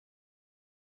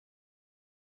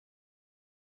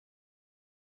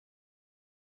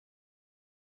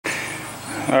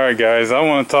Alright guys, I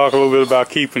want to talk a little bit about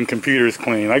keeping computers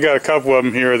clean. I got a couple of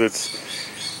them here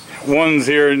one's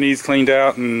here that needs cleaned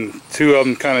out, and two of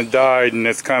them kind of died, and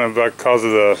it's kind of because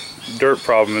of the dirt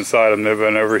problem inside them. They've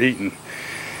been overheating.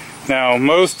 Now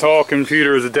most all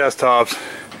computers and desktops,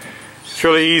 it's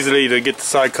really easy to get the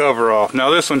side cover off. Now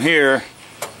this one here,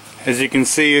 as you can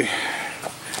see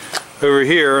over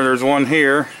here, there's one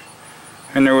here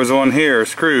and there was one here,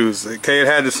 screws. Okay, it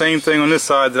had the same thing on this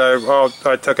side that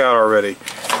I took out already.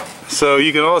 So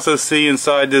you can also see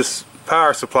inside this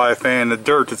power supply fan the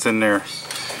dirt that's in there.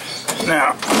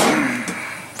 Now,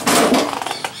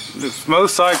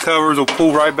 most side covers will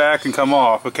pull right back and come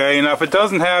off. Okay, now if it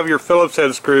doesn't have your Phillips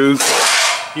head screws,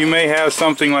 you may have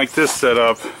something like this set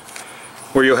up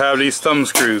where you'll have these thumb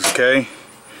screws. Okay,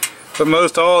 but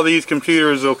most all of these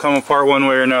computers will come apart one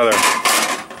way or another.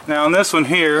 Now on this one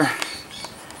here,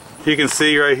 you can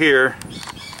see right here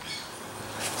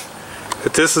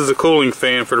that this is a cooling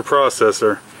fan for the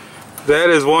processor. That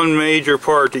is one major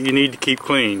part that you need to keep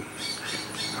clean.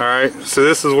 Alright, so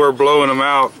this is where blowing them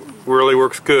out really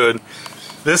works good.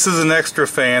 This is an extra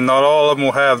fan, not all of them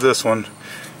will have this one.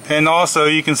 And also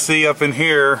you can see up in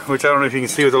here, which I don't know if you can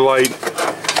see with the light,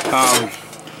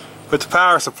 but the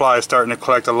power supply is starting to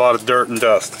collect a lot of dirt and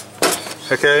dust.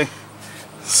 Okay,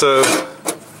 so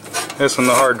this one,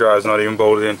 the hard drive's not even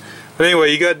bolted in. But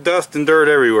anyway, you got dust and dirt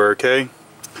everywhere, okay?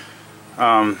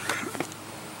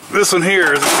 This one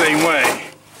here is the same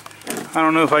way. I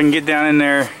don't know if I can get down in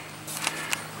there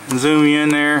and zoom you in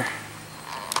there.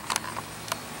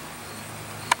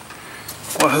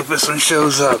 Well, I hope this one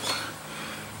shows up.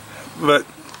 But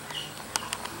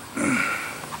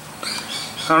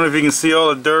I don't know if you can see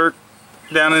all the dirt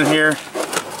down in here.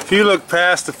 If you look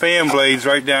past the fan blades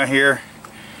right down here,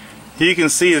 you can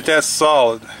see that that's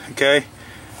solid, okay?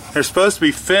 There's supposed to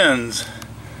be fins.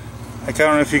 Like, I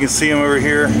don't know if you can see them over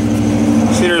here.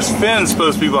 See, there's fins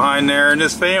supposed to be behind there, and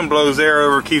this fan blows air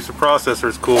over, keeps the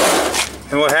processors cool.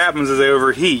 And what happens is they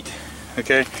overheat,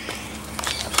 okay?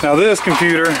 Now this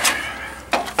computer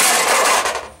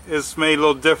is made a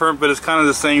little different, but it's kind of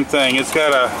the same thing. It's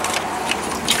got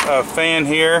a fan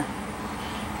here,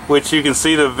 which you can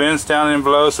see the vents down in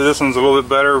below, so this one's a little bit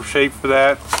better shape for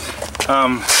that.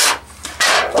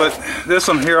 But this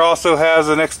one here also has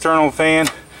an external fan.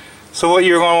 So what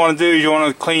you're going to want to do is you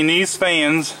want to clean these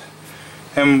fans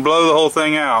and blow the whole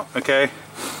thing out, okay?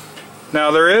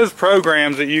 Now there is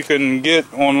programs that you can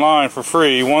get online for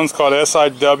free. One's called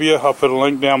SIW. I'll put a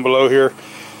link down below here.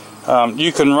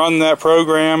 You can run that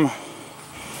program,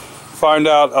 find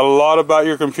out a lot about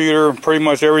your computer, pretty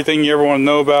much everything you ever want to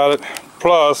know about it.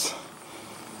 Plus,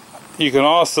 you can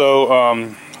also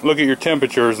look at your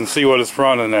temperatures and see what it's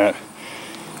running at.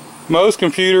 Most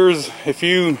computers, if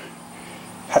you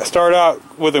start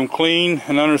out with them clean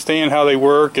and understand how they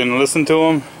work and listen to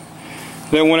them,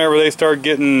 then whenever they start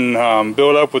getting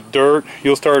built up with dirt,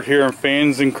 you'll start hearing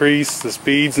fans increase, the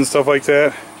speeds and stuff like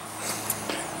that.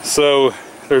 So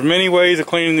there's many ways of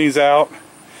cleaning these out.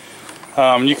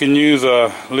 You can use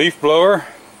a leaf blower,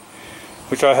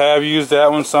 which I have used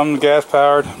that one, some gas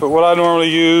powered, but what I normally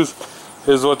use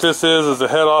is what this is the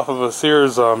head off of a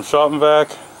Sears shop and vac.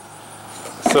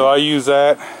 So I use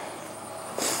that,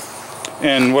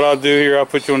 and what I'll do here, I'll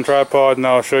put you on tripod and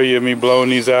I'll show you me blowing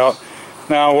these out.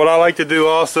 Now what I like to do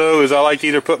also is I like to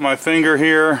either put my finger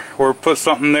here or put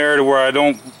something there to where I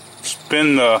don't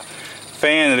spin the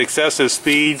fan at excessive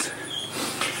speeds.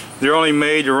 They're only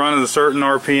made to run at a certain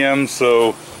RPM,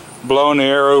 so blowing the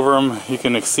air over them, you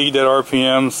can exceed that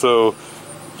RPM. So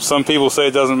some people say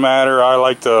it doesn't matter. I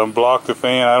like to block the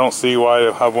fan. I don't see why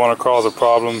I want to cause a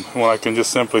problem when I can just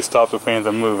simply stop the fan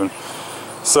from moving.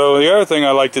 So the other thing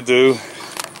I like to do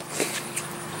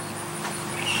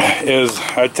is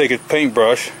I take a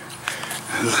paintbrush,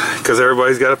 because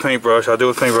everybody's got a paintbrush. I'll do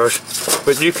a paintbrush,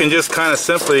 but you can just kind of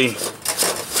simply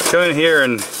come in here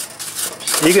and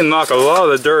you can knock a lot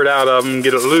of the dirt out of them and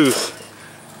get it loose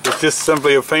with just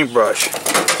simply a paintbrush.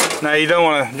 Now you don't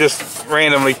want to just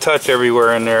randomly touch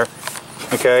everywhere in there,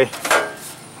 okay?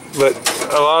 But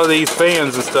a lot of these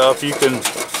fans and stuff, you can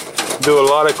do a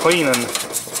lot of cleaning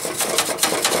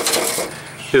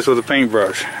just with a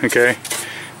paintbrush, okay?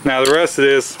 Now the rest of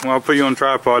this, well, I'll put you on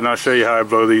tripod and I'll show you how I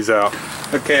blow these out.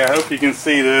 Okay, I hope you can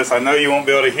see this. I know you won't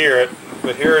be able to hear it,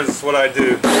 but here is what I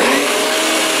do.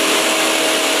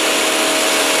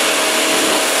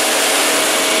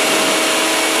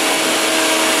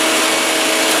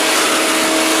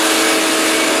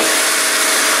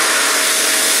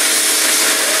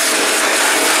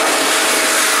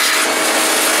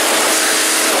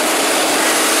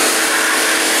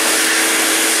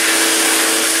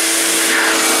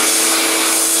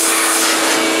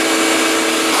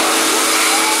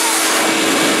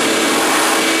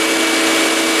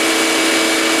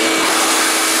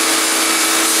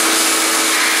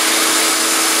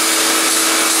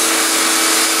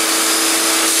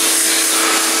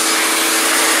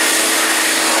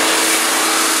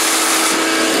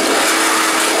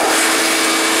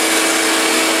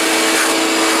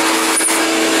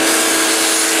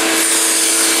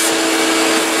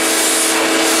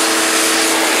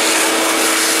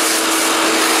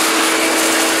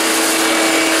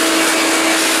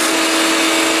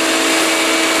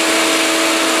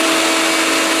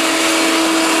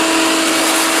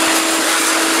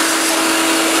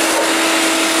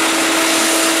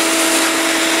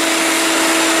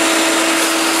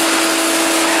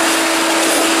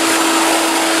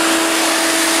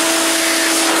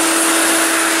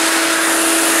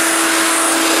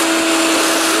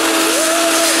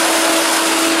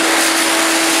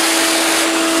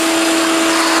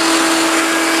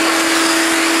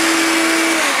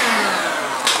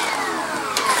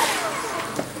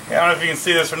 know if you can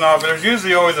see this or not, but there's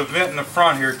usually always a vent in the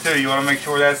front here too. You want to make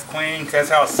sure that's clean, 'cause that's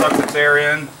how it sucks its air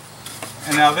in.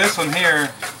 And now this one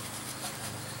here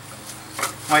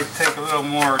might take a little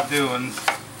more doing.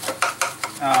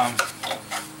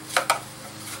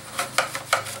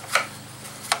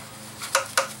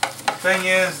 Thing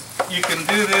is, you can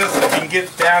do this, if you can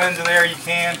get down into there you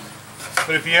can,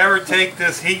 but if you ever take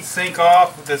this heat sink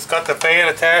off that's got the fan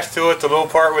attached to it, the little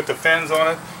part with the fins on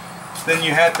it, then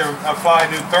you have to apply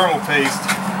new thermal paste,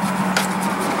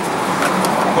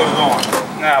 put it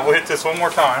on. Now we'll hit this one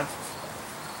more time.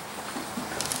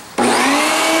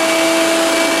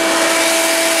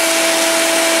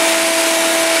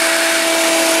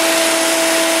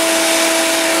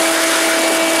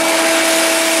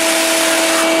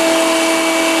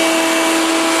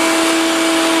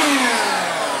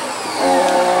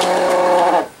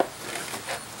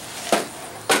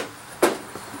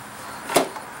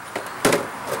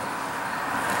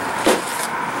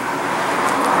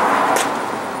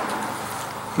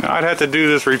 I'd have to do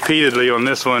this repeatedly on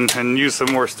this one and use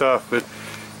some more stuff, but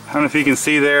I don't know if you can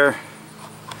see there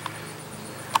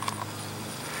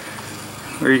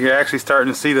where you're actually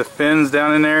starting to see the fins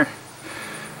down in there.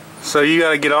 So you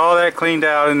got to get all that cleaned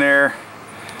out in there,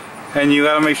 and you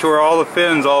got to make sure all the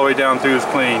fins all the way down through is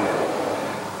clean.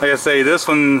 Like I say, this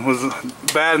one was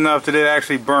bad enough that it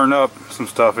actually burned up some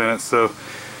stuff in it, so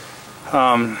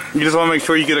you just want to make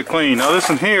sure you get it clean. Now this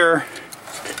one here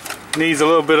needs a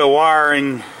little bit of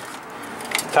wiring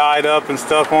tied up and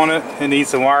stuff on it. It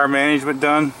needs some wire management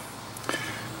done.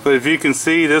 But if you can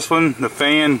see, this one, the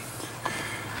fan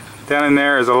down in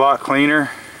there is a lot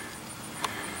cleaner.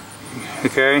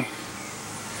 Okay.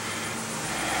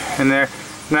 And there.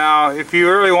 Now, if you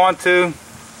really want to,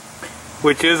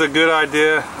 which is a good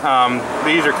idea,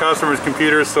 these are customers'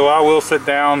 computers, so I will sit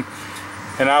down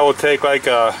and I will take like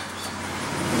a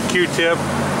Q-tip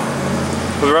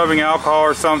with rubbing alcohol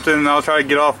or something, and I'll try to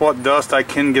get off what dust I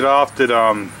can get off that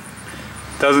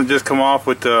doesn't just come off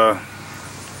with the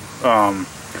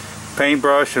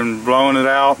paintbrush and blowing it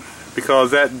out, because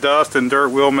that dust and dirt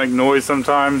will make noise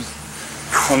sometimes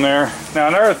on there. Now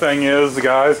another thing is,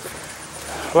 guys,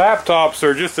 laptops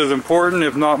are just as important,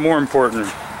 if not more important.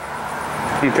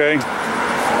 Okay?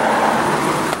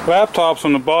 Laptops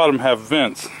on the bottom have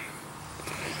vents.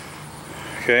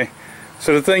 Okay?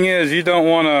 So the thing is, you don't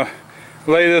want to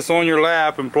lay this on your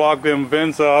lap and block them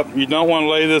vents up. You don't want to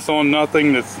lay this on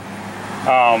nothing that's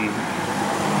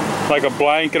like a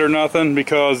blanket or nothing,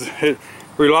 because it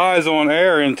relies on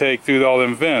air intake through all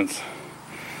them vents.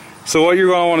 So what you're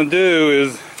going to want to do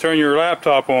is turn your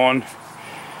laptop on.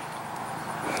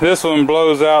 This one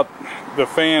blows out the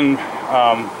fan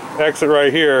exit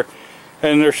right here,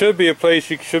 and there should be a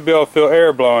place you should be able to feel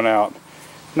air blowing out.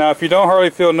 Now if you don't hardly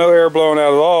feel no air blowing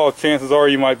out at all, chances are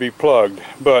you might be plugged.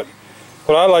 But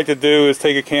what I like to do is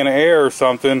take a can of air or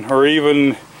something, or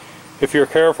even if you're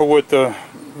careful with the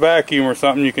vacuum or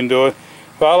something, you can do it.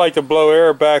 But I like to blow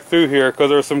air back through here, because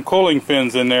there's some cooling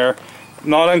fins in there,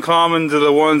 not uncommon to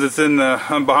the ones that's in the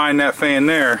behind that fan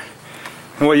there.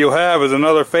 And what you'll have is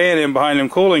another fan in behind them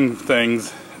cooling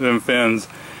things, them fins.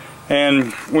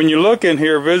 And when you look in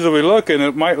here, visually looking,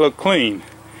 it might look clean,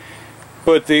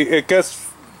 but the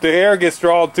air gets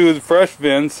drawn through the fresh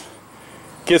vents,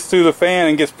 gets through the fan,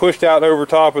 and gets pushed out over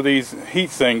top of these heat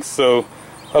sinks. So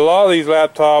a lot of these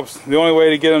laptops, the only way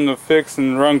to get them to fix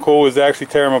and run cool is to actually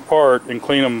tear them apart and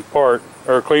clean them apart,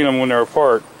 or clean them when they're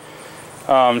apart.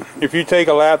 If you take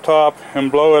a laptop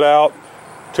and blow it out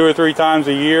 2 or 3 times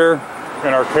a year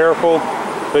and are careful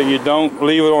that you don't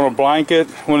leave it on a blanket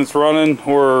when it's running,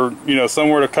 or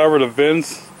somewhere to cover the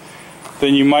vents,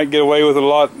 then you might get away with a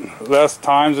lot less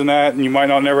times than that, and you might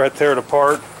not never have to tear it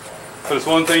apart. But it's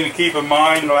one thing to keep in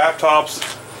mind, laptops,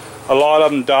 a lot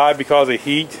of them die because of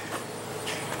heat.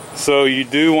 So you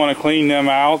do want to clean them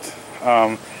out.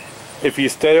 If you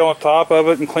stay on top of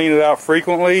it and clean it out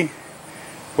frequently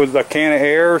with a can of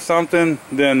air or something,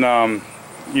 then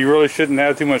you really shouldn't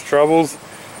have too much troubles.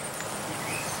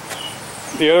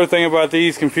 The other thing about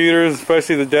these computers,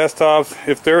 especially the desktops,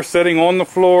 if they're sitting on the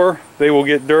floor, they will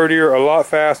get dirtier a lot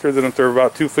faster than if they're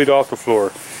about 2 feet off the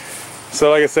floor. So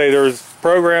like I say, there's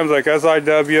programs like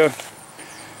SIW,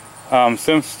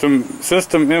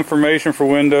 system information for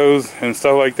Windows and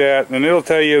stuff like that, and it'll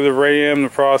tell you the RAM, the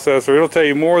processor. It'll tell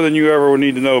you more than you ever would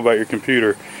need to know about your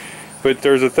computer. But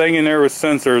there's a thing in there with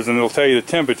sensors, and it'll tell you the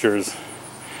temperatures,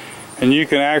 and you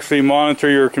can actually monitor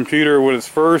your computer when it's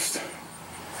first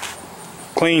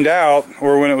cleaned out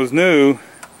or when it was new,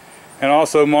 and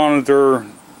also monitor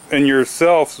in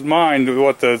yourself's mind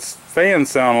what the fans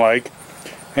sound like.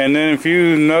 And then if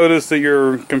you notice that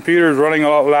your computer is running a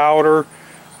lot louder,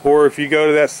 or if you go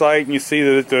to that site and you see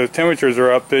that the temperatures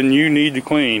are up, then you need to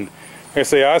clean. Like I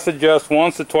say, I suggest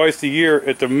once or twice a year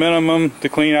at the minimum to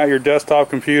clean out your desktop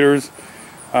computers,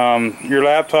 your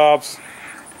laptops.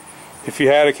 If you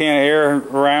had a can of air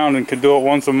around and could do it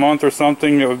once a month or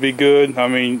something, it would be good. I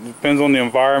mean, it depends on the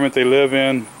environment they live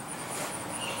in.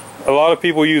 A lot of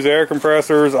people use air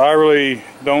compressors. I really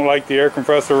don't like the air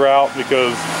compressor route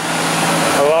because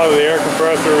a lot of the air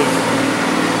compressors,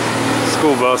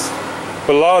 school bus,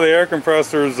 but a lot of the air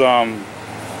compressors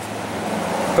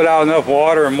put out enough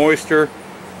water and moisture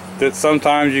that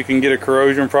sometimes you can get a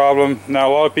corrosion problem. Now,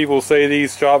 a lot of people say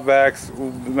these shop vacs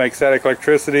make static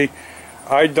electricity.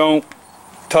 I don't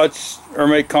touch or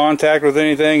make contact with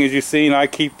anything, as you've seen. I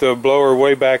keep the blower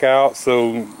way back out,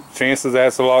 so chances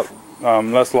that's a lot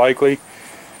less likely.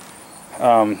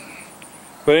 But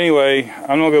anyway,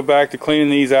 I'm going to go back to cleaning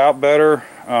these out better.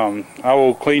 I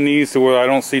will clean these to where I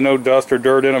don't see no dust or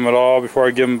dirt in them at all before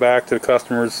I give them back to the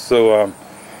customers. So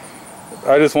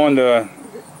I just wanted a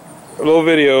little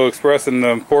video expressing the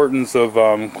importance of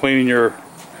cleaning your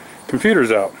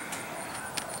computers out.